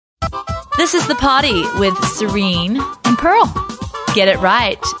This is The Party with Serene and Pearl. Get it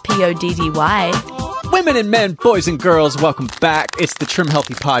right, Poddy. Women and men, boys and girls, welcome back. It's the Trim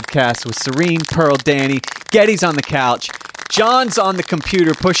Healthy Podcast with Serene, Pearl, Danny. Getty's on the couch. John's on the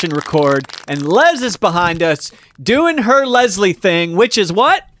computer pushing record. And Les is behind us doing her Leslie thing, which is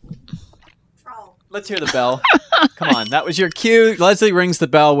what? Let's hear the bell. Come on, that was your cue. Leslie rings the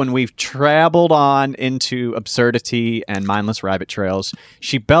bell when we've traveled on into absurdity and mindless rabbit trails.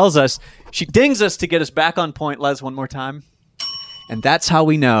 She bells us. She dings us to get us back on point. Les, one more time. And that's how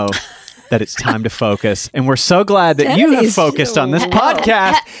we know that it's time to focus. And we're so glad that you have focused on this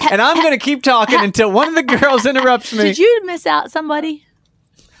podcast. And I'm going to keep talking until one of the girls interrupts me. Did you miss out somebody?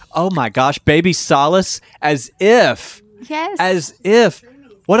 Oh my gosh, baby Solace, as if. Yes. As if.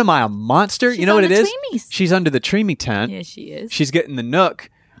 What am I, a monster? You know what it is? Treemies. She's under the Treemy tent. Yes, she is. She's getting the Nook,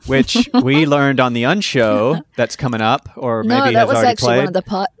 which we learned on the Unshow that's coming up, or maybe No, that has was already actually played. one of the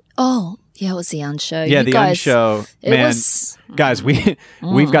part. Oh, yeah, it was the Unshow. Yeah, You the guys, Unshow. it Man, was- guys,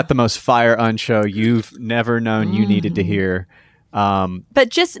 we've got the most fire Unshow you've never known you needed to hear. But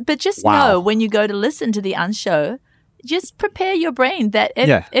just Wow. know when you go to listen to the Unshow, just prepare your brain that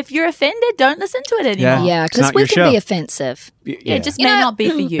Yeah. if you're offended, don't listen to it anymore. Yeah, It's because not we your can show. be offensive. Yeah, it just You may know, not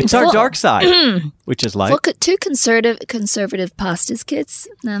be for you. It's our dark side, which is like, Look at two conservative pastors' kids.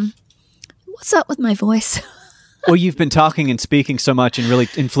 What's up with my voice? well, you've been talking and speaking so much and really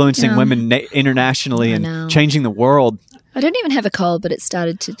influencing Yeah. women internationally I and know. changing the world. I don't even have a cold, but it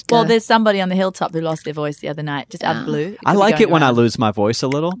started to go. Well, there's somebody on the hilltop who lost their voice the other night, just out of the blue. I could be like going it when I around. lose my voice a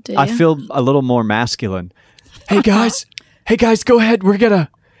little. Do I you? feel a little more masculine. Hey guys, go ahead.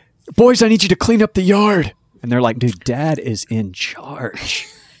 Boys, I need you to clean up the yard. And they're like, dude, Dad is in charge.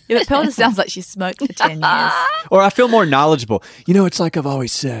 Yeah, but Pearl just sounds like she smoked for 10 years. Or I feel more knowledgeable. You know, it's like I've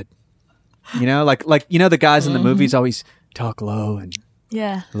always said. You know, like the guys in the movies always talk low and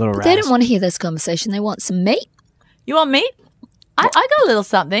Yeah. a little But they don't rasp. want to hear this conversation. They want some meat. You want meat? I got a little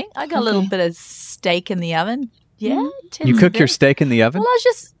something. I got a little bit of steak in the oven. Yeah. You cook your steak in the oven? Well, I was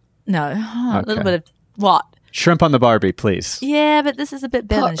just, no, a little Okay. bit of what? Shrimp on the Barbie, please. Yeah, but this is a bit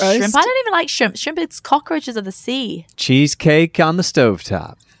better Pot than shrimp. roast? I don't even like shrimp. Shrimp, it's cockroaches of the sea. Cheesecake on the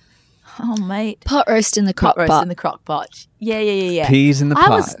stovetop. Oh, mate. Pot roast in the crock Pot roast pot. in the crock pot. Yeah. Peas in the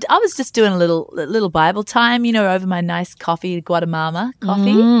pot. I was just doing a little Bible time, over my nice coffee, Guatemala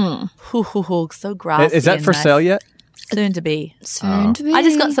coffee. Hoo, hoo, hoo, so grassy. Is that and for nice. sale yet? Soon to be. Soon to be. I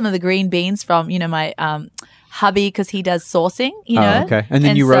just got some of the green beans from, my hubby because he does sourcing, Oh, okay. And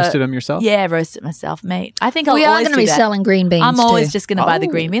then you roasted them yourself? Yeah, roasted myself, mate. I think I'll We are always going to do be that. selling green beans I'm always too. just going to buy the Oh.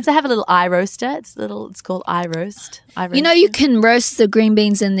 green beans. I have a little eye roaster. It's called eye roast. You know, you can roast the green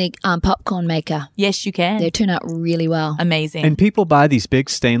beans in the popcorn maker. Yes, you can. They turn out really well. Amazing. And people buy these big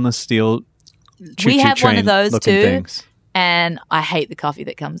stainless steel We have one of those looking too. things. And I hate the coffee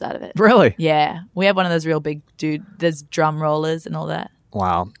that comes out of it. Really? Yeah. We have one of those real big there's drum rollers and all that.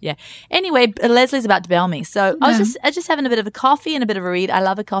 Wow. Yeah. Anyway, Leslie's about to bell me. So I was just having a bit of a coffee and a bit of a read. I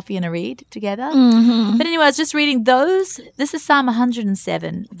love a coffee and a read together. Mm-hmm. But anyway, I was just reading those. This is Psalm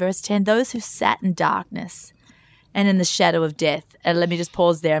 107, verse 10. Those who sat in darkness and in the shadow of death. And let me just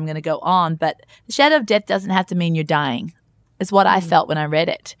pause there. I'm going to go on. But the shadow of death doesn't have to mean you're dying, is what I felt when I read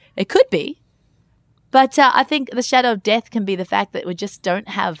it. It could be. But I think the shadow of death can be the fact that we just don't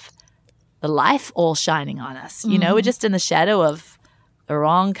have the life all shining on us. We're just in the shadow of the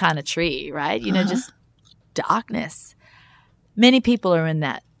wrong kind of tree, right? Just darkness. Many people are in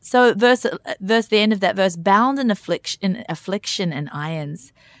that. So the end of that verse, bound in affliction and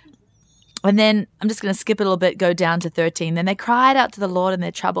irons. And then I'm just going to skip a little bit, go down to 13. Then they cried out to the Lord in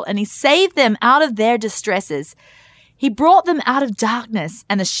their trouble, and he saved them out of their distresses. He brought them out of darkness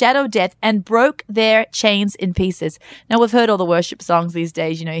and the shadow of death and broke their chains in pieces. Now, we've heard all the worship songs these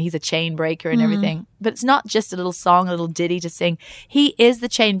days. He's a chain breaker and everything. But it's not just a little song, a little ditty to sing. He is the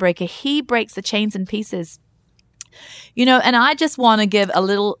chain breaker. He breaks the chains in pieces. And I just want to give a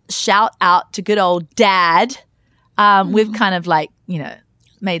little shout out to good old Dad. We've kind of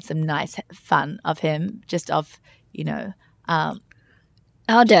made some nice fun of him,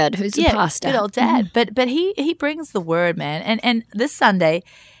 Our dad, who's a pastor. good old Dad. But he brings the word, man. And this Sunday,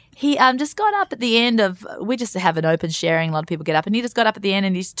 he just got up at the end of. We just have an open sharing. A lot of people get up, and he just got up at the end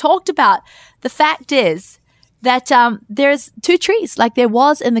and he's talked about the fact is that there's two trees, like there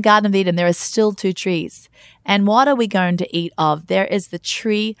was in the Garden of Eden. There are still two trees, and what are we going to eat of? There is the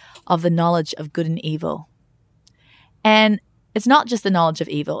tree of the knowledge of good and evil, and it's not just the knowledge of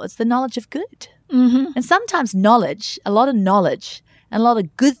evil; it's the knowledge of good. Mm-hmm. And sometimes knowledge, a lot of knowledge. And a lot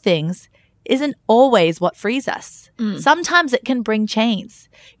of good things isn't always what frees us. Sometimes it can bring chains.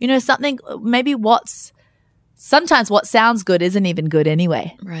 Something, maybe what's sometimes what sounds good isn't even good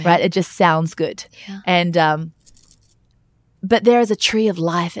anyway, Right. It just sounds good. Yeah. And but there is a tree of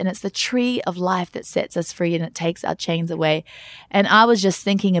life, and it's the tree of life that sets us free, and it takes our chains away. And I was just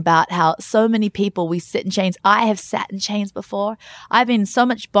thinking about how so many people, we sit in chains. I have sat in chains before. I've been in so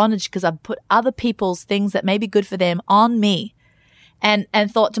much bondage because I've put other people's things that may be good for them on me. And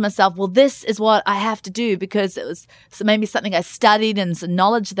thought to myself, well, this is what I have to do because it was maybe something I studied and some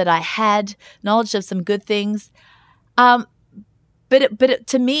knowledge that I had, knowledge of some good things. But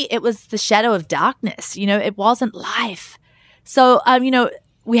to me, it was the shadow of darkness. It wasn't life. So,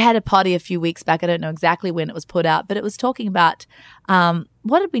 we had a potty a few weeks back. I don't know exactly when it was put out, but it was talking about,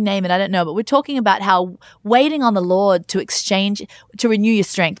 what did we name it? I don't know, but we're talking about how waiting on the Lord to renew your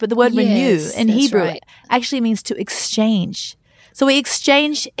strength. But the word renew Yes, in that's Hebrew right. actually means to exchange. So we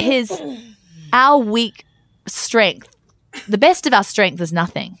exchange our weak strength. The best of our strength is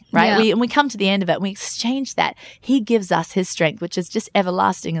nothing, right? Yeah. We come to the end of it and we exchange that. He gives us his strength, which is just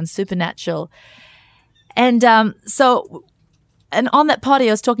everlasting and supernatural. And and on that potty,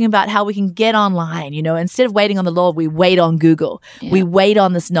 I was talking about how we can get online, instead of waiting on the Lord, we wait on Google. Yeah. We wait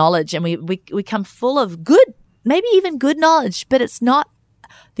on this knowledge, and we come full of good, maybe even good knowledge, but it's not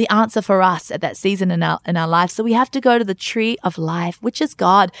the answer for us at that season in our life. So we have to go to the tree of life, which is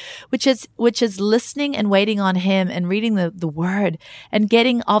God, which is listening and waiting on him and reading the word and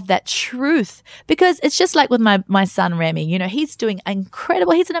getting of that truth. Because it's just like with my son Remy, he's doing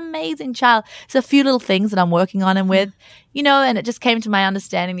incredible. He's an amazing child. It's a few little things that I'm working on him with, and it just came to my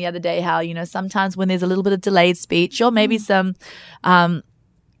understanding the other day how, sometimes when there's a little bit of delayed speech or maybe some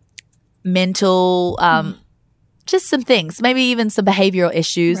mental just some things, maybe even some behavioral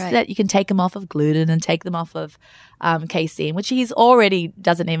issues Right. that you can take them off of gluten and take them off of casein, which he's already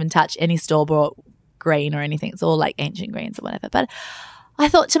doesn't even touch any store-bought grain or anything. It's all like ancient grains or whatever. But I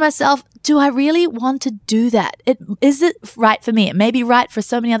thought to myself, do I really want to do that? Is it right for me? It may be right for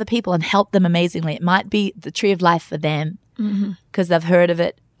so many other people and help them amazingly. It might be the tree of life for them because they've heard of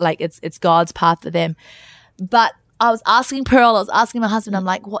it, like it's God's path for them. But I was asking Pearl, I was asking my husband, I'm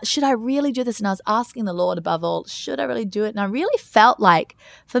like, what, should I really do this? And I was asking the Lord above all, should I really do it? And I really felt like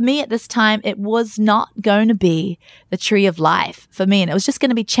for me at this time, it was not going to be the tree of life for me. And it was just going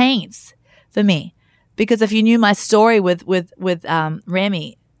to be chains for me. Because if you knew my story with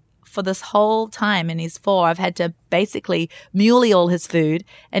Remy, for this whole time, and he's 4, I've had to basically muley all his food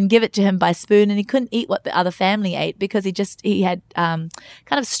and give it to him by spoon, and he couldn't eat what the other family ate because he had kind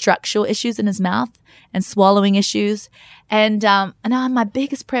of structural issues in his mouth and swallowing issues. And my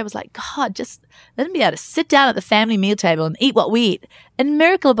biggest prayer was like, God, just let him be able to sit down at the family meal table and eat what we eat. And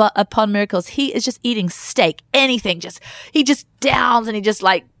miracle upon miracles, he is just eating steak, anything. He just downs and he just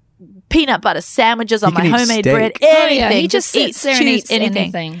like peanut butter sandwiches on He my can eat homemade steak? bread, Oh, anything. yeah, he just sits eats, there and chews eats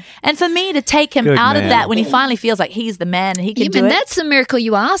anything. And for me to take him Good out of man. that when he finally feels like he's the man and he can do Even it. that's the miracle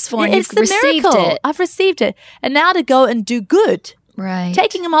you asked for, and It's you've the received miracle. it. I've received it. And now to go and do good, Right.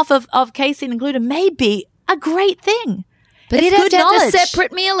 taking him off of casein and gluten may be a great thing. but it's he'd have good to have knowledge. a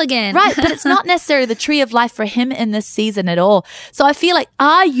separate meal again. Right, but it's not necessarily the tree of life for him in this season at all. So I feel like,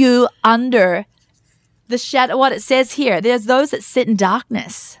 are you under the shadow? What it says here, there's those that sit in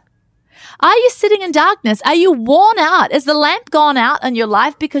darkness. Are you sitting in darkness? Are you worn out? Is the lamp gone out in your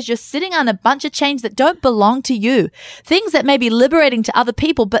life because you're sitting on a bunch of chains that don't belong to you? Things that may be liberating to other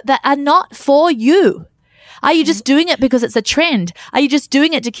people, but that are not for you. Are you just doing it because it's a trend? Are you just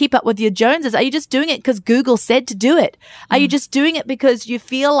doing it to keep up with your Joneses? Are you just doing it because Google said to do it? Are you just doing it because you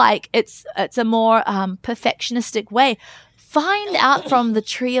feel like it's a more perfectionistic way? Find out from the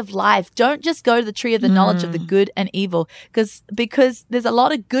tree of life. Don't just go to the tree of the knowledge of the good and evil, because there's a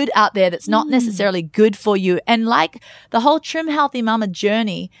lot of good out there that's not necessarily good for you. And like the whole Trim Healthy Mama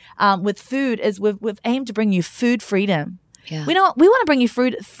journey with food is we've aimed to bring you food freedom. Yeah. We want to bring you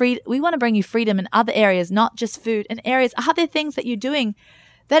we want to bring you freedom in other areas, not just food. In areas, are there things that you're doing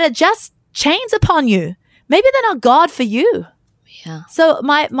that are just chains upon you? Maybe they're not God for you. Yeah. So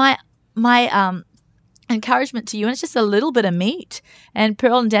my encouragement to you, and it's just a little bit of meat, and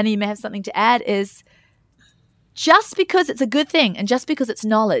Pearl and Danny, you may have something to add, is just because it's a good thing and just because it's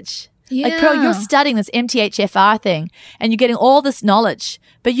knowledge. Like Pearl, you're studying this MTHFR thing and you're getting all this knowledge,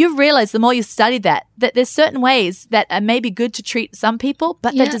 but you've realized the more you studied that there's certain ways that are maybe good to treat some people,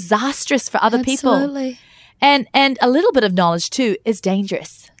 but they're disastrous for other people. Absolutely. And a little bit of knowledge too is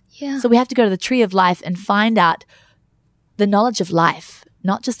dangerous. Yeah. So we have to go to the tree of life and find out the knowledge of life,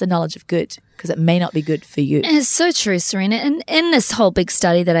 not just the knowledge of good, because it may not be good for you. It's so true, Serena. And in this whole big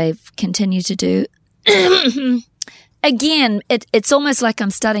study that I've continued to do, again, it's almost like I'm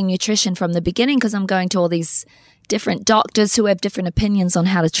studying nutrition from the beginning, because I'm going to all these different doctors who have different opinions on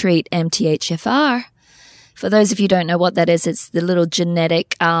how to treat MTHFR. For those of you who don't know what that is, it's the little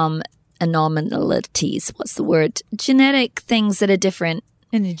genetic anomalies. What's the word? Genetic things that are different.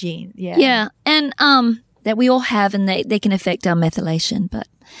 In the gene, yeah. Yeah, and that we all have, and they can affect our methylation.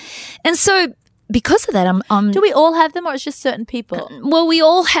 And so because of that, I'm Do we all have them, or it's just certain people? well, we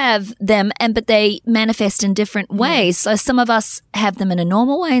all have them, but they manifest in different ways. So some of us have them in a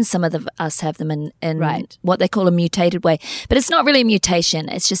normal way, and some of us have them in Right. what they call a mutated way. But it's not really a mutation;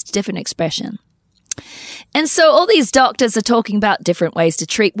 it's just a different expression. And so all these doctors are talking about different ways to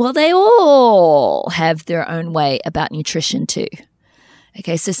treat. Well, they all have their own way about nutrition too.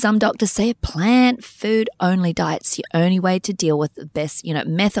 Okay, so some doctors say plant food only diet's the only way to deal with the best,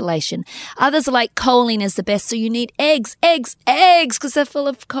 methylation. Others are like choline is the best, so you need eggs, because they're full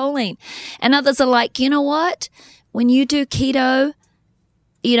of choline. And others are like, you know what? When you do keto,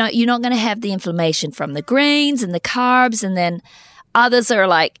 you're not going to have the inflammation from the grains and the carbs, and then others are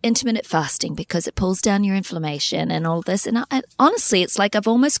like intermittent fasting because it pulls down your inflammation and all this. And honestly, it's like I've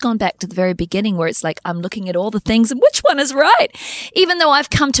almost gone back to the very beginning where it's like I'm looking at all the things and which one is right. Even though I've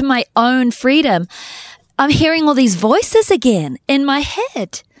come to my own freedom, I'm hearing all these voices again in my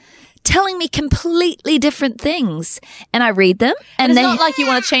head telling me completely different things. And I read them. And it's not like you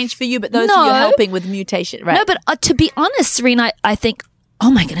want to change for you, but those who No. you're helping with mutation, right? No, but to be honest, Serena, I think,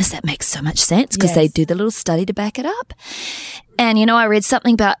 oh my goodness, that makes so much sense because they Yes. do the little study to back it up. And, I read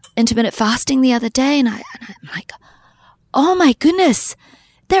something about intermittent fasting the other day and I'm like, oh my goodness,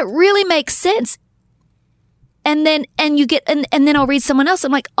 that really makes sense. And then, and then I'll read someone else.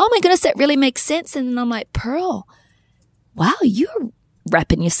 I'm like, oh my goodness, that really makes sense. And then I'm like, Pearl, wow, you're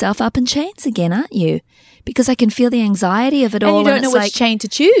wrapping yourself up in chains again, aren't you? Because I can feel the anxiety of it all. and you don't know it's which like, chain to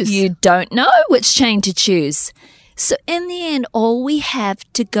choose. you don't know which chain to choose. So in the end, all we have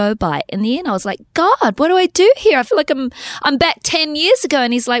to go by, in the end, I was like, God, what do I do here? I feel like I'm back 10 years ago.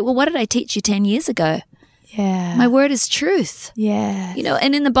 And he's like, well, what did I teach you 10 years ago? yeah. My word is truth. yeah.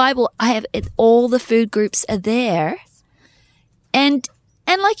 And in the Bible, I have all the food groups are there. And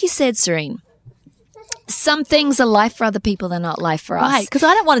like you said, Serene, some things are life for other people, they're not life for us. Right, because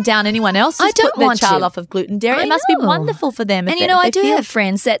I don't want to down anyone else who's I don't put their want child to. off of gluten dairy. I It must be know. wonderful for them. And I do have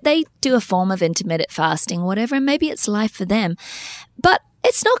friends that they do a form of intermittent fasting or whatever, and maybe it's life for them. But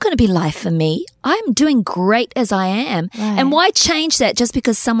it's not going to be life for me. I'm doing great as I am. Right. And why change that just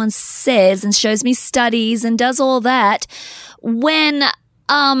because someone says and shows me studies and does all that when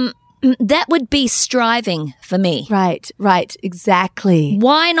that would be striving for me. Right, exactly.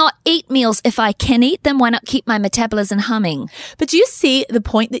 Why not eat meals if I can eat them? Why not keep my metabolism humming? But do you see the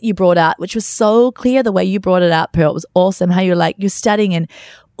point that you brought out, which was so clear the way you brought it out, Pearl? It was awesome how you're like, you're studying and,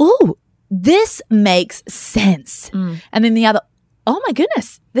 ooh, this makes sense. And then the other, oh my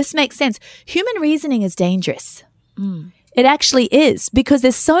goodness, this makes sense. Human reasoning is dangerous. It actually is, because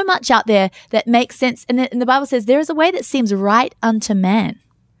there's so much out there that makes sense. And the Bible says there is a way that seems right unto man,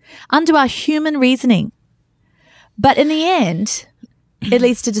 unto our human reasoning. But in the end, it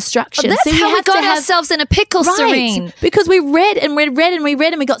leads to destruction. That's you how we have to got have- ourselves in a pickle, Serene. because we read and we read and we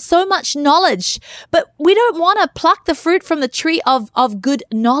read and we got so much knowledge, but we don't want to pluck the fruit from the tree of good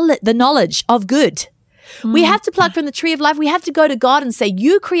knowledge, the knowledge of good. We have to pluck from the tree of life. We have to go to God and say,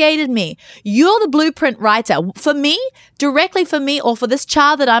 you created me. You're the blueprint writer. For me, directly for me, or for this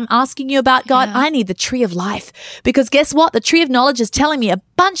child that I'm asking you about, God, I need the tree of life. Because guess what? The tree of knowledge is telling me a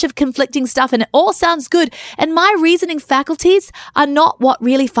bunch of conflicting stuff and it all sounds good. And my reasoning faculties are not what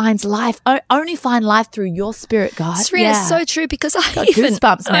really finds life. I only find life through your spirit, God. Serena, it's so true because I Got even,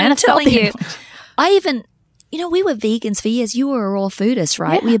 goosebumps, man. I'm I felt telling the you, emotion. I even, we were vegans for years. You were a raw foodist,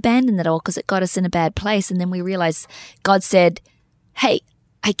 right? Yeah. We abandoned that all because it got us in a bad place. And then we realized God said, hey,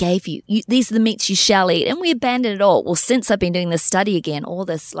 I gave you, these are the meats you shall eat. And we abandoned it all. Well, since I've been doing this study again, all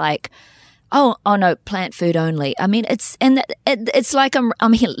this like, oh no, plant food only. I mean, it's like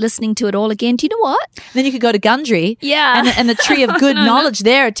I'm here listening to it all again. Do you know what? Then you could go to Gundry. Yeah. And the tree of good knowledge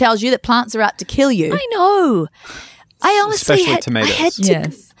there tells you that plants are out to kill you. I know. I honestly Especially had, tomatoes. I had to.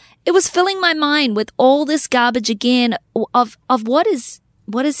 Yes. It was filling my mind with all this garbage again of what is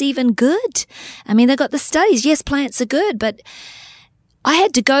even good. I mean, they got the studies. Yes, plants are good, but I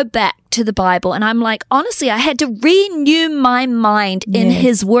had to go back to the Bible and I'm like, honestly, I had to renew my mind in Yes.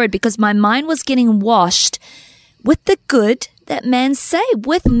 His Word because my mind was getting washed with the good that men say,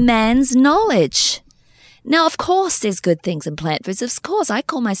 with man's knowledge. Now, of course, there's good things in plant foods. Of course, I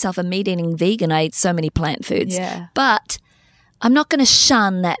call myself a meat-eating vegan. I eat so many plant foods. Yeah. But I'm not going to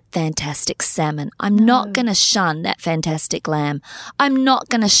shun that fantastic salmon. I'm not going to shun that fantastic lamb. I'm not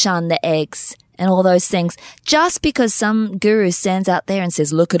going to shun the eggs and all those things, just because some guru stands out there and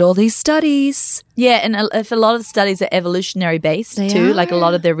says, look at all these studies. Yeah, and if a lot of the studies are evolutionary based too, like a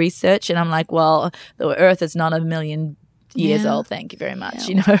lot of their research, and I'm like, well, the Earth is not 1 million years old. Thank you very much.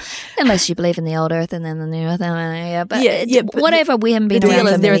 You know, unless you believe in the old Earth and then the new Earth. But whatever. We haven't been the around. deal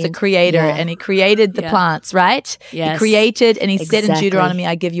for is there is a creator, and he created the plants, right? Yes. He created, and he said in Exactly. Deuteronomy,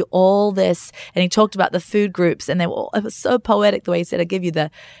 "I give you all this," and he talked about the food groups, and they were. It was so poetic the way he said, "I give you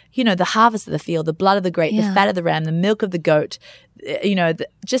the, the harvest of the field, the blood of the grape, the fat of the ram, the milk of the goat."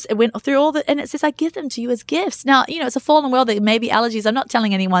 It went through all the, and it says, I give them to you as gifts. Now, it's a fallen world. There may be allergies. I'm not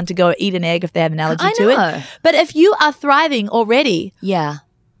telling anyone to go eat an egg if they have an allergy to it. But if you are thriving already,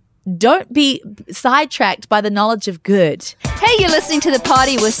 don't be sidetracked by the knowledge of good. Hey, you're listening to The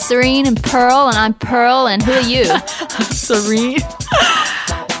Party with Serene and Pearl, and I'm Pearl, and who are you? Serene.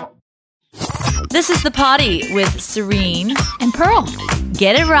 This is The Party with Serene And Pearl.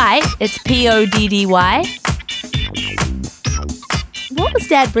 Get it right. It's Poddy. What was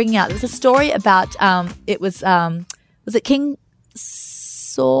Dad bringing out? There was a story about it was it King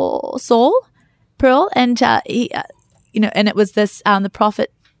Saul, Pearl, and he and it was this the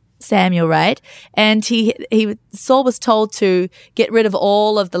prophet Samuel, right? And Saul was told to get rid of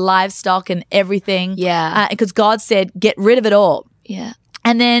all of the livestock and everything, because God said get rid of it all.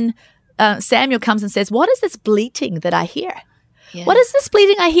 And then Samuel comes and says, "What is this bleating that I hear? What is this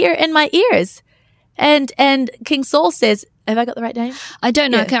bleating I hear in my ears?" And King Saul says, have I got the right name? I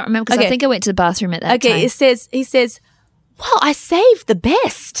don't know. I can't remember because I think I went to the bathroom at that time. He says, well, I saved the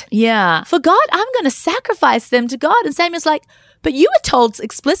best. Yeah. For God, I'm going to sacrifice them to God. And Samuel's like, but you were told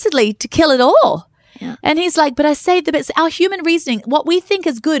explicitly to kill it all. Yeah. And he's like, but I saved the best. Our human reasoning, what we think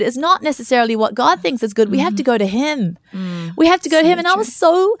is good is not necessarily what God thinks is good. We have to go to him. We have to go to him. And I was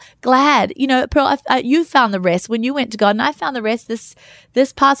so glad, Pearl, you found the rest when you went to God, and I found the rest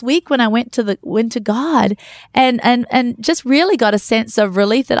this past week when I went to God, and just really got a sense of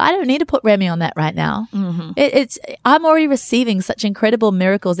relief that I don't need to put Remy on that right now. I'm already receiving such incredible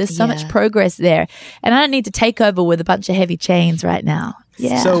miracles. There's so much progress there, and I don't need to take over with a bunch of heavy chains right now.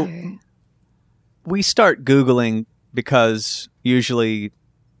 Yeah. So we start Googling because usually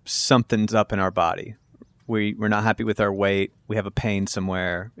something's up in our body. We're not happy with our weight. We have a pain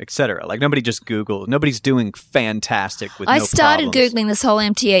somewhere, etc. Like nobody's doing fantastic with I no started problems. Googling this whole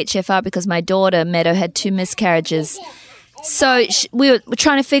MTHFR because my daughter, Meadow, had 2 miscarriages. So we were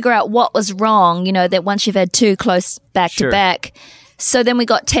trying to figure out what was wrong, that once you've had 2 close back to back. So then we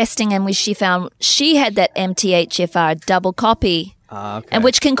got testing, and she found she had that MTHFR double copy. And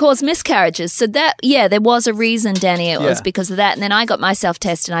which can cause miscarriages. So that, there was a reason, Danny. It was because of that. And then I got myself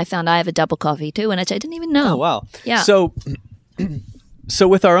tested, and I found I have a double copy too, and I didn't even know. Oh, wow. Yeah. So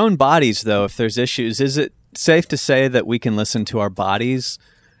with our own bodies, though, if there's issues, is it safe to say that we can listen to our bodies?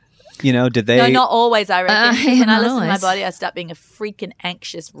 Did they? No, not always, I reckon. When I listen to my always. body, I start being a freaking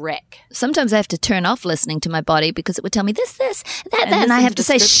anxious wreck. Sometimes I have to turn off listening to my body because it would tell me this, that, And and I listen have to to the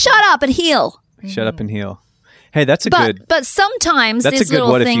say, scripture. shut up and heal. Shut up and heal. Hey, that's a good. But sometimes That's a there's good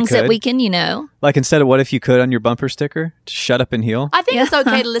little what if you things that could. we can, Like instead of what if you could on your bumper sticker, just shut up and heal. I think it's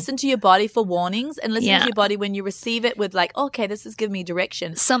okay to listen to your body for warnings and listen Yeah. to your body when you receive it with like, okay, this is giving me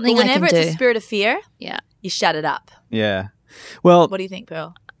direction. Something but I whenever can it's do. a spirit of fear, Yeah. you shut it up. Yeah. Well, What do you think,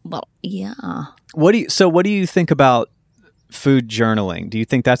 Pearl? Well, yeah. what do you think about food journaling? Do you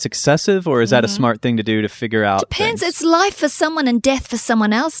think that's excessive, or is that a smart thing to do to figure out Depends. things? It's life for someone and death for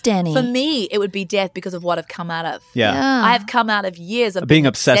someone else, Danny. For me, it would be death because of what I've come out of. Yeah. I have come out of years of Being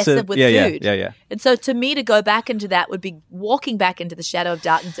obsessive with Yeah, food. yeah. And so to me to go back into that would be walking back into the shadow of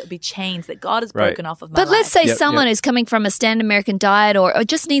darkness. It would be chains that God has Right. broken off of my But life. let's say Yep, someone yep. who's coming from a standard American diet or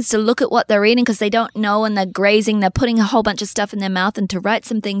just needs to look at what they're eating because they don't know and they're grazing, they're putting a whole bunch of stuff in their mouth, and to write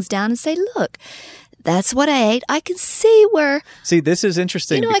some things down and say, look, that's what I ate. I can see where, See, this is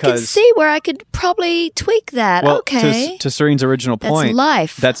interesting I can because see where I could probably tweak that. well, Okay. to Serene's original That's point,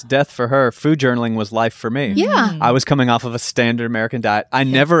 life. That's death for her. Food journaling was life for me. Yeah. I was coming off of a standard American diet. I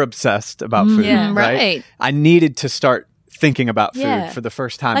never obsessed about food. Yeah. Right. I needed to start thinking about food Yeah. for the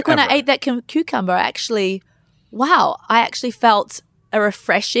first time. Like when ever. I ate that cucumber, I actually felt a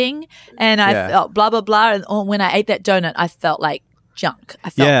refreshing, and I Yeah. felt blah, blah, blah. And when I ate that donut, I felt like junk. I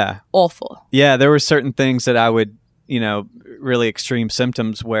felt Yeah. awful. Yeah, there were certain things that I would, really extreme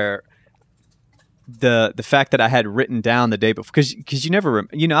symptoms where the fact that I had written down the day before, because you never,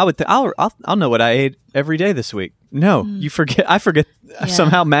 I would, I'll know what I ate every day this week. No, you forget. I forget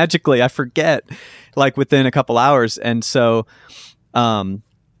somehow magically. I forget, like within a couple hours, and so,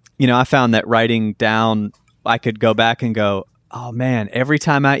 I found that writing down, I could go back and go, oh man, every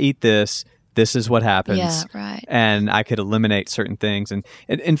time I eat this, this is what happens. Yeah, right. And I could eliminate certain things. And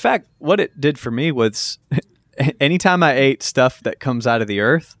in fact, what it did for me was anytime I ate stuff that comes out of the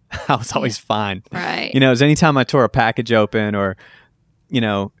earth, I was always fine. Right. You know, it was anytime I tore a package open or, you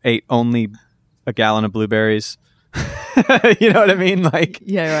know, ate only a gallon of blueberries. You know what I mean? Like,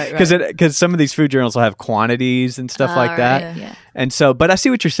 Yeah, right. Because some of these food journals will have quantities and stuff like that. Right, yeah. And so, but I see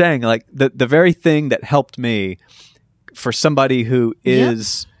what you're saying. Like the very thing that helped me for somebody who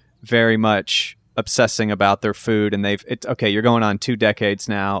is very much obsessing about their food, and okay, you're going on 2 decades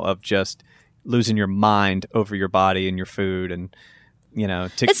now of just losing your mind over your body and your food, and you know,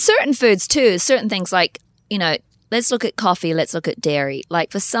 It's certain foods too. Certain things like, you know, let's look at coffee. Let's look at dairy.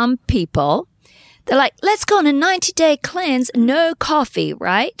 Like for some people, they're like, let's go on a 90-day cleanse, no coffee,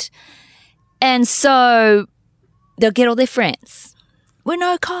 right? And so they'll get all their friends. We're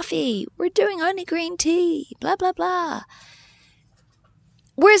no coffee. We're doing only green tea, blah, blah, blah.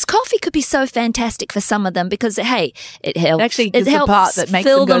 Whereas coffee could be so fantastic for some of them because, hey, it helps. Actually, it it's the helps part that makes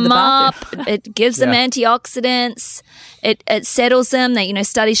fill them go to the up. bathroom. It gives them Yeah. antioxidants. It settles them. That, you know,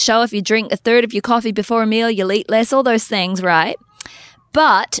 studies show if you drink a third of your coffee before a meal, you'll eat less. All those things, right?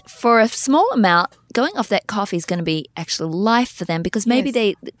 But for a small amount, going off that coffee is going to be actually life for them because maybe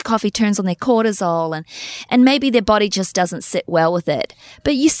the coffee turns on their cortisol and maybe their body just doesn't sit well with it.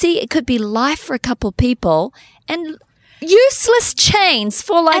 But you see, it could be life for a couple of people and useless chains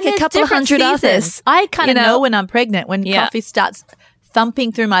for like And a there's couple of different hundred seasons. others. I kind of You know when I'm pregnant, when Yeah. coffee starts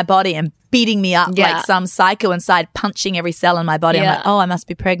thumping through my body and beating me up Yeah. like some psycho inside, punching every cell in my body. I'm Yeah. like, oh, I must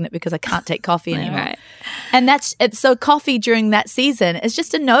be pregnant because I can't take coffee anymore. Right. And so coffee during that season is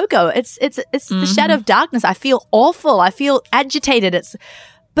just a no-go. It's the shadow of darkness. I feel awful. I feel agitated.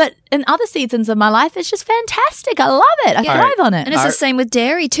 But in other seasons of my life, it's just fantastic. I love it. I thrive on it. And it's the same with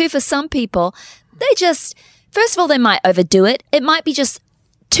dairy too. For some people, they just, first of all, they might overdo it. It might be just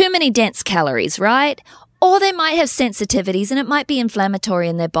too many dense calories, right? Or they might have sensitivities and it might be inflammatory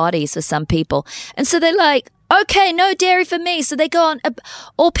in their bodies for some people. And so they're like, okay, no dairy for me. So they go on,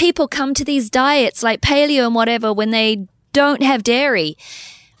 or people come to these diets like paleo and whatever when they don't have dairy.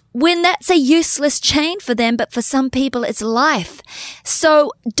 When that's a useless chain for them, but for some people it's life.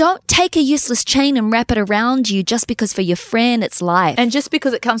 So don't take a useless chain and wrap it around you just because for your friend it's life. And just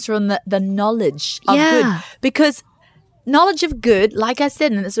because it comes from the knowledge of Yeah. good. Because knowledge of good, like I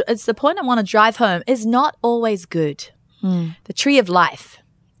said, and it's the point I want to drive home, is not always good. The tree of life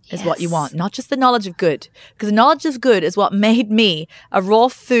is what you Yes. want, not just the knowledge of good. Because the knowledge of good is what made me a raw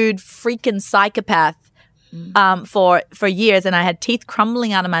food freaking psychopath for years. And I had teeth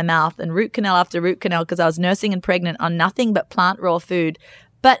crumbling out of my mouth and root canal after root canal because I was nursing and pregnant on nothing but plant raw food.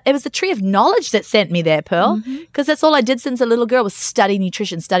 But it was the tree of knowledge that sent me there, Pearl, because that's all I did since a little girl was study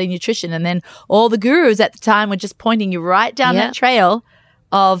nutrition. And then all the gurus at the time were just pointing you right down Yeah. that trail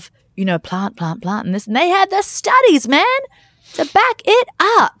of, you know, plant, and this. And they had the studies, man, to back it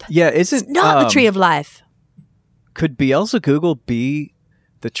up. yeah, isn't Not the tree of life. Could Beelzebub be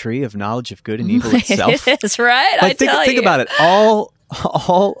the tree of knowledge of good and evil itself? That's right. Like, think about it. All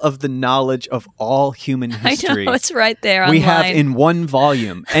of the knowledge of all human history. I know, it's right there we online. have in one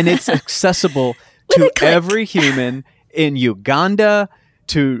volume, and it's accessible to every human in Uganda,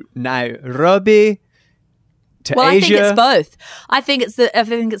 to Nairobi, to Well, Asia. I think it's both. I think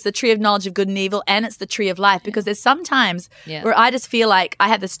it's the tree of knowledge of good and evil, and it's the tree of life. Because there's some times where I just feel like I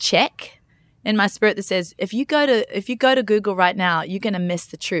have this check in my spirit that says, if you go to Google right now, you're going to miss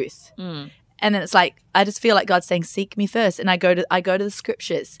the truth. And then it's like, I just feel like God's saying, seek me first. And I go to the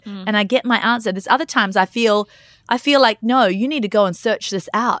scriptures and I get my answer. There's other times I feel like, no, you need to go and search this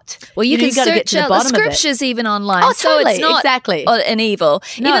out. Well, you can gotta search out the scriptures even online. Oh, So totally. it's not Exactly. an evil.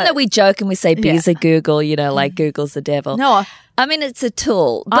 No. Even though we joke and we say, bees are Google, you know, like Google's the devil. No, I mean, it's a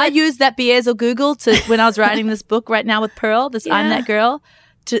tool. I used that Beelzebub Google when I was writing this book right now with Pearl, I'm That Girl,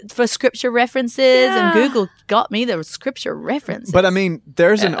 for scripture references. And Google got me the scripture references. But I mean,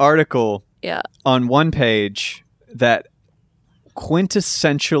 there's an article Yeah. on one page that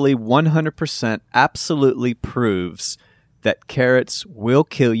quintessentially 100% absolutely proves that carrots will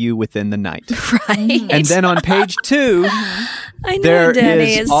kill you within the night. Right. And then on page 2, I know, there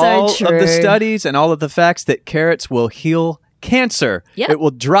Danny. is It's all so true. of the studies and all of the facts that carrots will heal cancer. Yep. It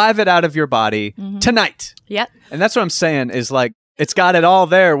will drive it out of your body tonight. Yep. And that's what I'm saying is like, it's got it all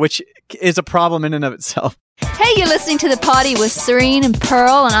there, which is a problem in and of itself. Hey, you're listening to The Party with Serene and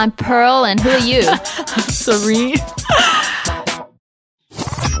Pearl, and I'm Pearl, and who are you? Serene.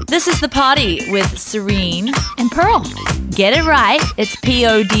 This is The Party with Serene. And Pearl. Get it right. It's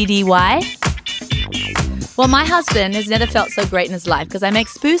PODDY. Well, Well, my husband has never felt so great in his life because I make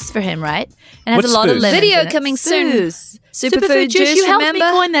spoos for him, right? And has What's a lot of spoos? lemons Video in it. coming soon. Spoos. Superfood juice, You helped me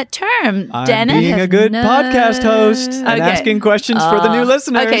remember? coin that term, I'm Dennis. being a good No. podcast host and Okay. asking questions for the new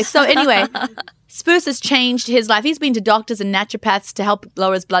listeners. Okay, so anyway, Spoos has changed his life. He's been to doctors and naturopaths to help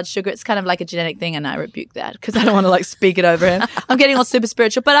lower his blood sugar. It's kind of like a genetic thing, and I rebuke that because I don't want to like speak it over him. I'm getting all super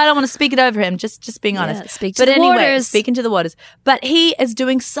spiritual, but I don't want to speak it over him. Just being honest. speak to but the anyway, waters. speaking to the waters. But he is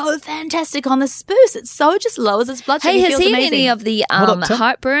doing so fantastic on the Spoos. It so just lowers his blood sugar. Hey, has feels he had amazing. any of the up, Tim.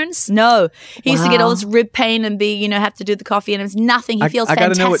 heartburns? No, he used to get all Wow. this rib pain and be, have to do the coffee, and it was nothing. He feels I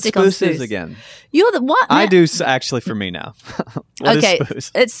got to know what fantastic on spoos is Spoos. again. You're the what? I man? do actually for me now. What is Okay,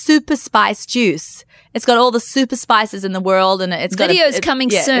 spoos? it's super spice juice. It's got all the super spices in the world, and it's got Video's coming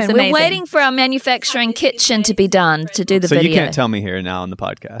yeah, soon. it's We're amazing. waiting for our manufacturing kitchen to be done to do the So video. you can't tell me here now on the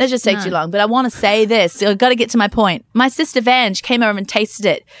podcast. It just takes too long, but I want to say this. I've got to get to my point. My sister Vange came over and tasted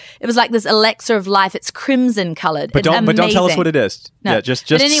it. It was like this elixir of life. It's crimson colored. But It's don't tell us amazing. what it is. No. Yeah, just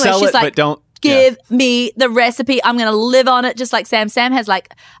But anyway, sell she's it, like, but don't Give me the recipe. I'm going to live on it, just like Sam. Sam has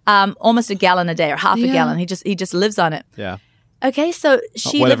like almost a gallon a day or half a Yeah. gallon. He just lives on it. Yeah. Okay, so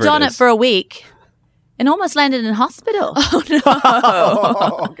she whatever lived on it it is. for a week and almost landed in hospital. Oh no!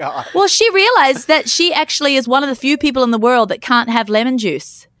 Oh God. Well, she realized that she actually is one of the few people in the world that can't have lemon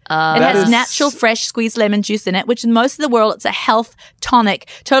juice. It That has is- natural, fresh squeezed lemon juice in it, which in most of the world, it's a health tonic,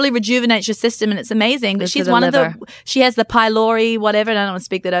 totally rejuvenates your system, and it's amazing. But Good she's for the one liver. of the, she has the pylori, whatever, and I don't want to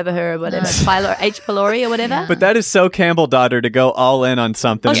speak that over her or whatever. H. pylori or whatever. But that is so Campbell daughter to go all in on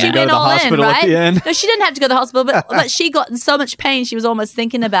something Oh, and she then go to went the all in, hospital right? at the end. No, she didn't have to go to the hospital, but she got in so much pain she was almost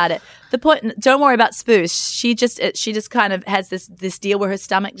thinking about it. The point, don't worry about Spoos. She just kind of has this deal where her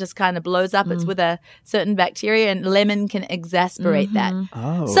stomach just kind of blows up. It's with a certain bacteria, and lemon can exasperate that.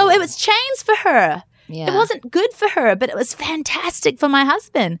 Oh. So it was chains for her. Yeah. It wasn't good for her, but it was fantastic for my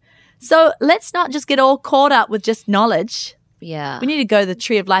husband. So let's not just get all caught up with just knowledge. Yeah. We need to go to the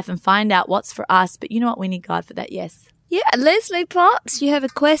tree of life and find out what's for us. But you know what? We need God for that. Yes. Yeah, Leslie Potts, you have a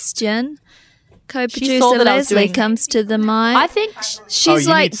question. She Co-producer saw that I was Leslie doing- comes to the mic. I think she's you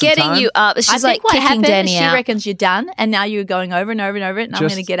like need some getting time? you up. I She's think like what kicking happened is Danny she out. reckons you're done, and now you're going over and over and over it, and I'm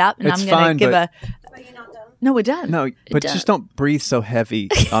Just- going to get up and it's I'm going fine, to give but- No, we're done. No, but don't. just don't breathe so heavy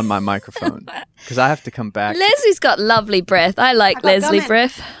on my microphone because I have to come back. Leslie's got lovely breath. I like got Leslie gum in.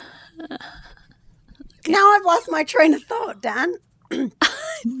 breath. Now I've lost my train of thought, Dan.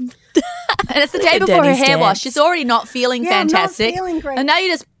 And it's the day at before her Denny's hair wash. dance. She's already not feeling Yeah, I'm not fantastic, feeling great. and now you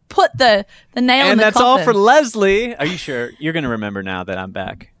just put the nail in And the that's coffin. all for Leslie. Are you sure? You're going to remember now that I'm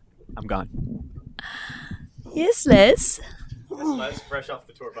back. I'm gone. Yes, Les. Les, fresh off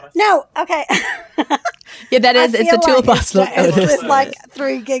the tour bus. No, okay. Yeah, that is. I It's a feel tour like bus. Look, it's like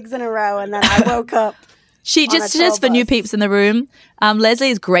 3 gigs in a row, and then I woke up. She on a just tour for new bus. peeps in the room. Leslie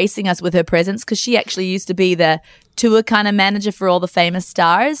is gracing us with her presence because she actually used to be the tour kind of manager for all the famous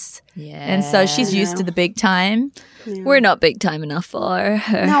stars. Yeah. And so she's used to the big time. We're not big time enough for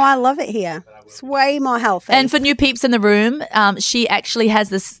her. No, I love it here. It's way more healthy. And for new peeps in the room, she actually has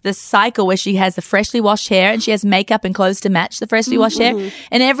this cycle where she has the freshly washed hair and she has makeup and clothes to match the freshly washed hair.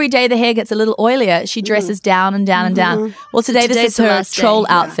 And every day the hair gets a little oilier, she dresses down and down and down. Well, today this Today's is the her last day. troll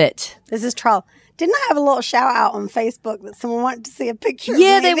Yeah. outfit. This is troll. Didn't I have a little shout out on Facebook that someone wanted to see a picture?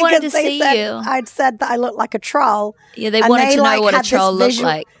 Yeah, of me they wanted because to see said you. I'd said that I looked like a troll. Yeah, they And wanted to know like, what a had this troll looked visual-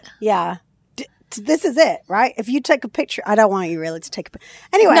 like. Yeah. This is it, right? If you take a picture, I don't want you really to take a picture.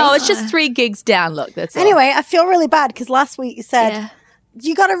 Anyway, No, it's just 3 gigs down. Look, that's all. anyway, I feel really bad because last week you said Yeah.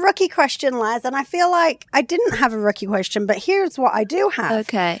 you got a rookie question, Les, and I feel like I didn't have a rookie question, but here's what I do have.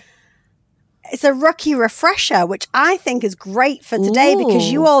 Okay. It's a rookie refresher, which I think is great for today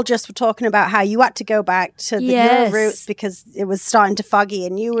because you Ooh. all just were talking about how you had to go back to your Yes. roots because it was starting to foggy,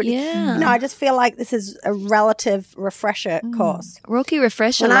 and you were. Yeah. You know, I just feel like this is a relative refresher course. Rookie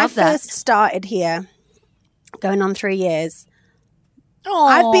refresher. When I love that. first started here, going on 3 years,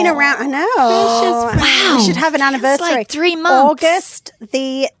 I've been around. I know. Wow. We should have an Feels anniversary. like 3 months. August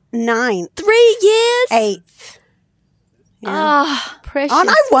the 9th, 3 years. 8th. Ah, Precious, Aren't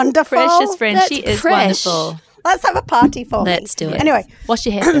I wonderful? precious friend. That's She is fresh. wonderful. Let's have a party for me. Let's do it. Anyway, Wash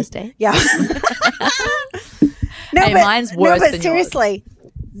your hair first, eh? yeah. No, Hey, mine's worse but than yours. seriously,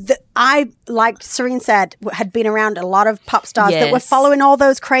 I, like Serene said, had been around a lot of pop stars that were Yes. following all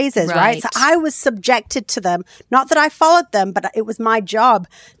those crazes, right? Right. So I was subjected to them. Not that I followed them, but it was my job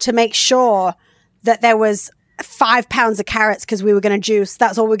to make sure that there was 5 pounds of carrots because we were going to juice.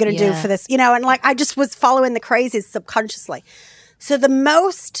 That's all we're going to do Yeah. for this, and like I just was following the crazes subconsciously. So the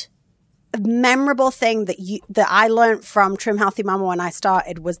most memorable thing that I learned from Trim Healthy Mama when I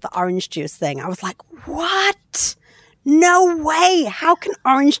started was the orange juice thing. I was like, what? No way. How can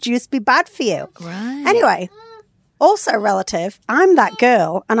orange juice be bad for you? Right. Anyway, also relative, I'm that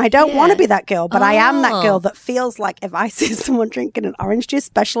girl, and I don't want to be that girl, but I am that girl that feels like if I see someone drinking an orange juice,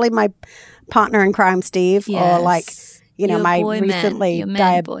 especially my partner in crime, Steve, or like, you know, Your my boy man. recently Your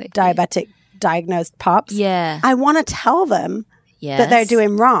man boy. diabetic diagnosed pops. Yeah. I want to tell them that they're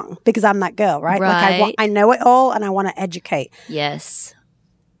doing wrong because I'm that girl, right? Right. Like I know it all and I want to educate. Yes.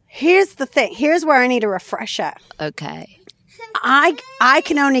 Here's the thing. Here's where I need a refresher. Okay. I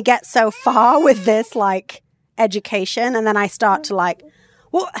can only get so far with this like education, and then I start to like,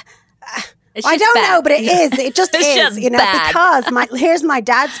 well, It's I just don't bad. know, but it is. It just It's is, just you know, bad. because here's my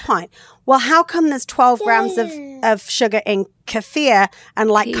dad's point. Well, how come there's 12 grams of sugar in kefir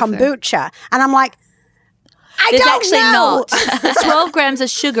and like Kefir. kombucha? And I'm like, I There's don't actually know. not. There's 12 grams of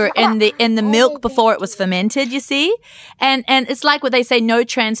sugar in the milk before it was fermented, you see? And it's like what they say, no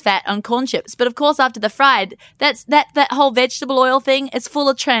trans fat on corn chips. But of course, after the fried, that whole vegetable oil thing is full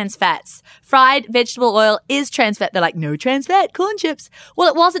of trans fats. Fried vegetable oil is trans fat. They're like, no trans fat, corn chips. Well,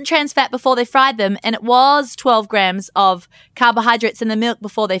 it wasn't trans fat before they fried them, and it was 12 grams of carbohydrates in the milk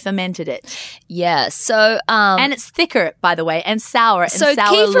before they fermented it. Yeah. So, And it's thicker, by the way, and sour. And so sour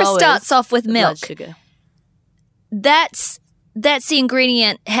kefir lowers starts off with the milk. blood sugar. That's the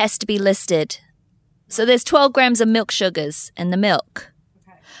ingredient has to be listed. So there's 12 grams of milk sugars in the milk.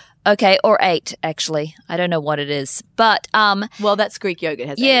 Okay, or 8 actually. I don't know what it is. But Well, that's Greek yogurt.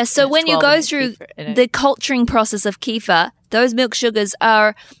 Has yeah, 8, so and it's when you 12 go in through kefir in it. the culturing process of kefir, those milk sugars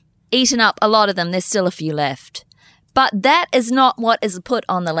are eaten up, a lot of them. There's still a few left. But that is not what is put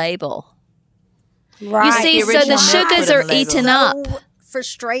on the label. Right. You see, The so the original milk sugars put on are the label. eaten up. So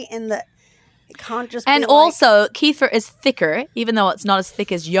frustrating that it can't just And be also, kefir is thicker, even though it's not as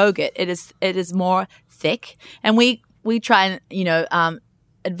thick as yogurt. It is more thick, and we try and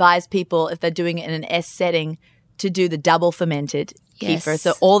advise people if they're doing it in an S setting to do the double fermented Yes. kefir,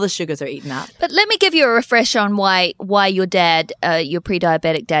 so all the sugars are eaten up. But let me give you a refresher on why your dad, your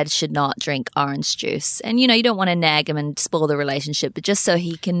pre-diabetic dad, should not drink orange juice. And you don't want to nag him and spoil the relationship, but just so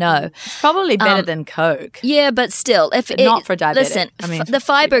he can know. It's probably better than Coke. Yeah, but still, if not for diabetic. Listen, I mean, the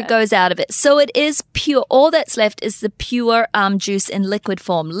fiber pretty bad. goes out of it, so it is pure. All that's left is the pure juice in liquid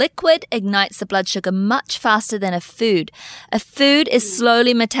form. Liquid ignites the blood sugar much faster than a food. A food is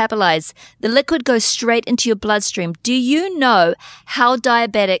slowly metabolized. The liquid goes straight into your bloodstream. Do you know how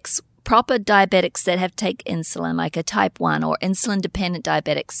proper diabetics that have taken insulin, like a type 1 or insulin dependent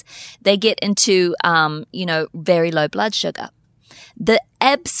diabetics, they get into very low blood sugar? The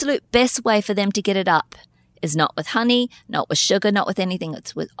absolute best way for them to get it up is not with honey, not with sugar, not with anything.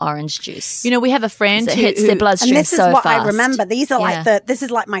 It's with orange juice. We have a friend It who hits their bloodstream And this is so what fast. I remember. These are Yeah. like this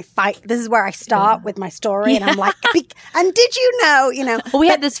is like my fight. This is where I start with my story, and I'm like, and did you know? Well, we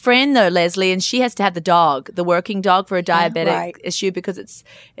had this friend though, Leslie, and she has to have the dog, the working dog, for a diabetic right. issue because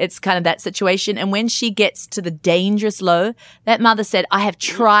it's kind of that situation. And when she gets to the dangerous low, that mother said, "I have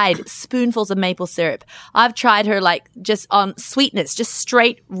tried spoonfuls of maple syrup. I've tried her like just on sweetness, just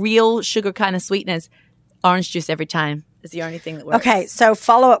straight real sugar kind of sweetness. Orange juice every time is the only thing that works." Okay, so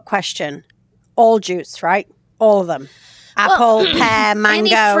follow-up question. All juice, right? All of them. Apple, pear,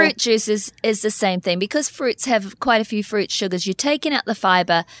 mango. Any fruit juice is the same thing because fruits have quite a few fruit sugars. You're taking out the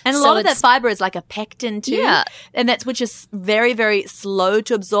fiber. And a so lot of that it's- fiber is like a pectin too. Yeah. And which is very, very slow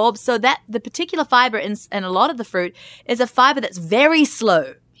to absorb. So that the particular fiber in a lot of the fruit is a fiber that's very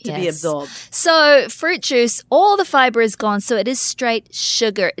slow to be Yes. absorbed. So fruit juice, all the fiber is gone. So it is straight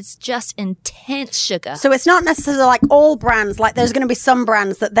sugar. It's just intense sugar. So it's not necessarily like all brands. Like there's going to be some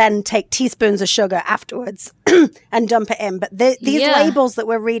brands that then take teaspoons of sugar afterwards and dump it in. But these Yeah. labels that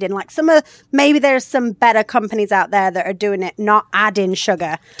we're reading, like maybe there's some better companies out there that are doing it, not adding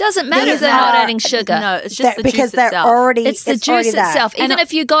sugar. Doesn't matter These if they're not are- adding sugar. No, it's just the because juice they're itself. already It's the already juice there. itself. Even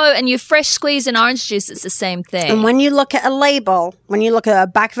if you go and you fresh squeeze an orange juice, it's the same thing. And when you look at a label, when you look at a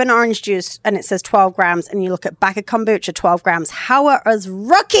back of an orange juice and it says 12 grams, and you look at back of kombucha 12 grams, how are us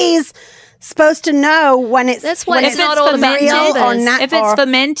rookies supposed to know when it's That's why when it's not all about real or numbers. not? If it's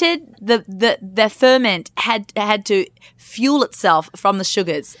fermented, the ferment had to fuel itself from the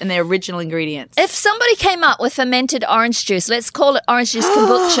sugars and their original ingredients. if somebody came up with fermented orange juice, let's call it orange juice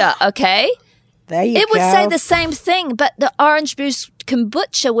kombucha, okay? there you It go. would say the same thing, but the orange juice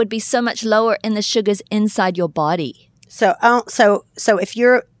kombucha would be so much lower in the sugars inside your body. So if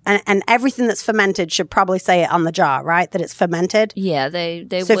you're and everything that's fermented should probably say it on the jar, right? That it's fermented. Yeah, they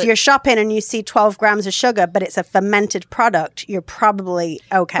So would. if you're shopping and you see 12 grams of sugar, but it's a fermented product, you're probably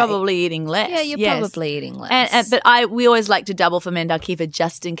okay. Probably eating less. yeah, you're yes. probably eating less. But we always like to double ferment our kefir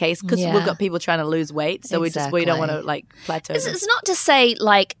just in case because Yeah. we've got people trying to lose weight, so we don't want to Exactly. like plateau. It's, them. it's not to say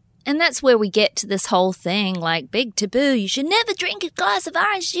like And that's where we get to this whole thing, like, big taboo. You should never drink a glass of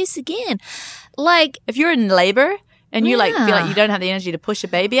orange juice again. Like, if you're in labor and you like feel like you don't have the energy to push a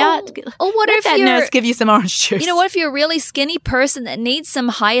baby out, or what let if that nurse give you some orange juice? You know, what if you're a really skinny person that needs some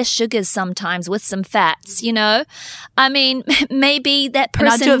higher sugars sometimes with some fats, you know? I mean, maybe that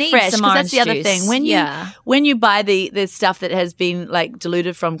person needs fresh, some orange juice. That's the other thing. When you buy the stuff that has been like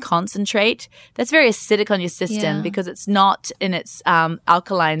diluted from concentrate, that's very acidic on your system because it's not in its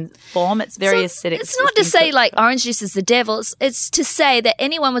alkaline form. It's very acidic. It's not to say like orange juice is the devil. It's to say that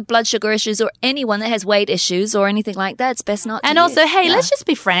anyone with blood sugar issues or anyone that has weight issues or anything like that, it's best not to And use. also, hey, let's just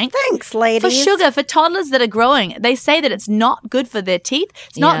be frank. Thanks, ladies. For sugar, for toddlers that are growing, they say that it's not good for their teeth.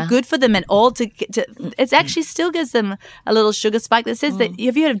 It's not good for them at all. It actually still gives them a little sugar spike that says that,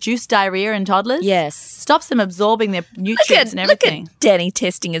 have you heard of juice diarrhea in toddlers? Yes. Stops them absorbing their nutrients and everything. Look at Danny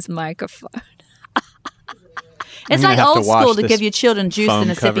testing his microphone. It's like old school to give your children juice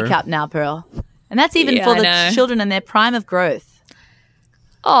in a sippy cup now, Pearl. And that's even for the children in their prime of growth.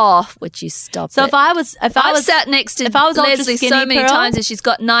 Oh, would you stop So it? I've sat next to Leslie ultra skinny, so many times and she's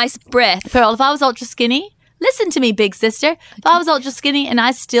got nice breath. Pearl, if I was ultra skinny, listen to me, big sister. If I was ultra skinny and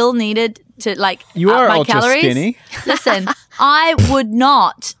I still needed to up my ultra calories, skinny. Listen, I would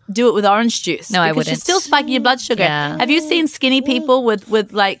not do it with orange juice. No, I wouldn't. Because you're still spiking your blood sugar. Yeah. Have you seen skinny people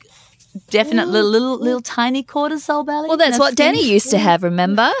with like definite little tiny cortisol belly? Well, that's what Danny used to have,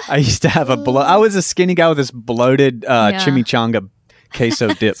 remember? I used to have I was a skinny guy with this bloated chimichanga queso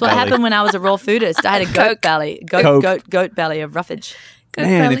dip. That's what happened when I was a raw foodist. I had a goat belly, goat belly of roughage.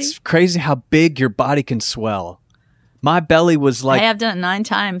 Man, it's crazy how big your body can swell. My belly was like... Hey, I've done it 9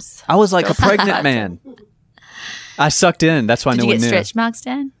 times. I was like a pregnant man. I sucked in. That's why no one knew. Did you get stretch marks,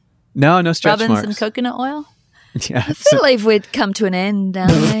 Dan? No stretch marks. Rubbing some coconut oil? Yeah. I believe we'd come to an end, don't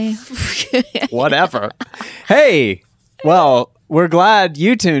we? Whatever. Hey, well... We're glad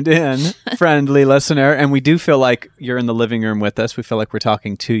you tuned in, friendly listener, and we do feel like you're in the living room with us. We feel like we're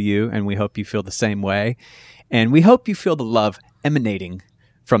talking to you, and we hope you feel the same way. And we hope you feel the love emanating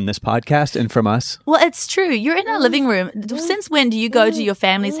from this podcast and from us. Well, it's true. You're in our living room. Since when do you go to your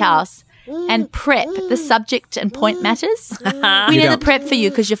family's house and prep the subject and point matters? We need to prep for you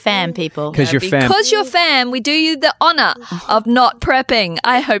because you're fam, people. Because you're fam. Because you're fam, we do you the honor of not prepping.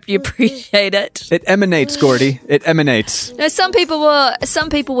 I hope you appreciate it. It emanates, Gordy. It emanates. No, some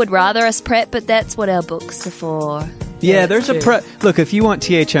people would rather us prep, but that's what our books are for. Yeah, there's a prep. Look, if you want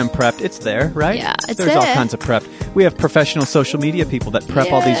THM prepped, it's there, right? Yeah, it's There's all there. kinds of prep. We have professional social media people that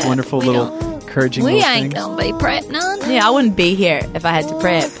prep all these wonderful little encouraging We little ain't things. gonna be prep none. Yeah, I wouldn't be here if I had to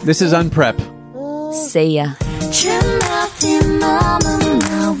prep. This is Unprep. See ya. Nothing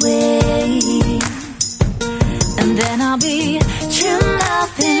my way, and then I'll be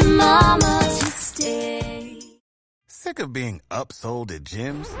nothing mama to stay. Sick of being upsold at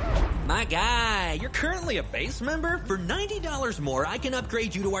gyms? My guy, you're currently a base member. For $90 more, I can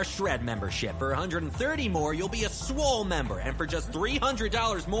upgrade you to our Shred membership. For $130 more, you'll be a Swole member. And for just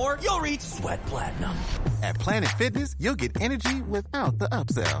 $300 more, you'll reach Sweat Platinum. At Planet Fitness, you'll get energy without the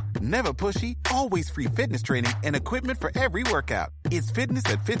upsell. Never pushy, always free fitness training and equipment for every workout. It's fitness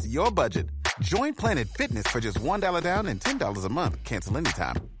that fits your budget. Join Planet Fitness for just $1 down and $10 a month. Cancel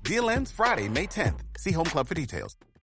anytime. Deal ends Friday, May 10th. See Home Club for details.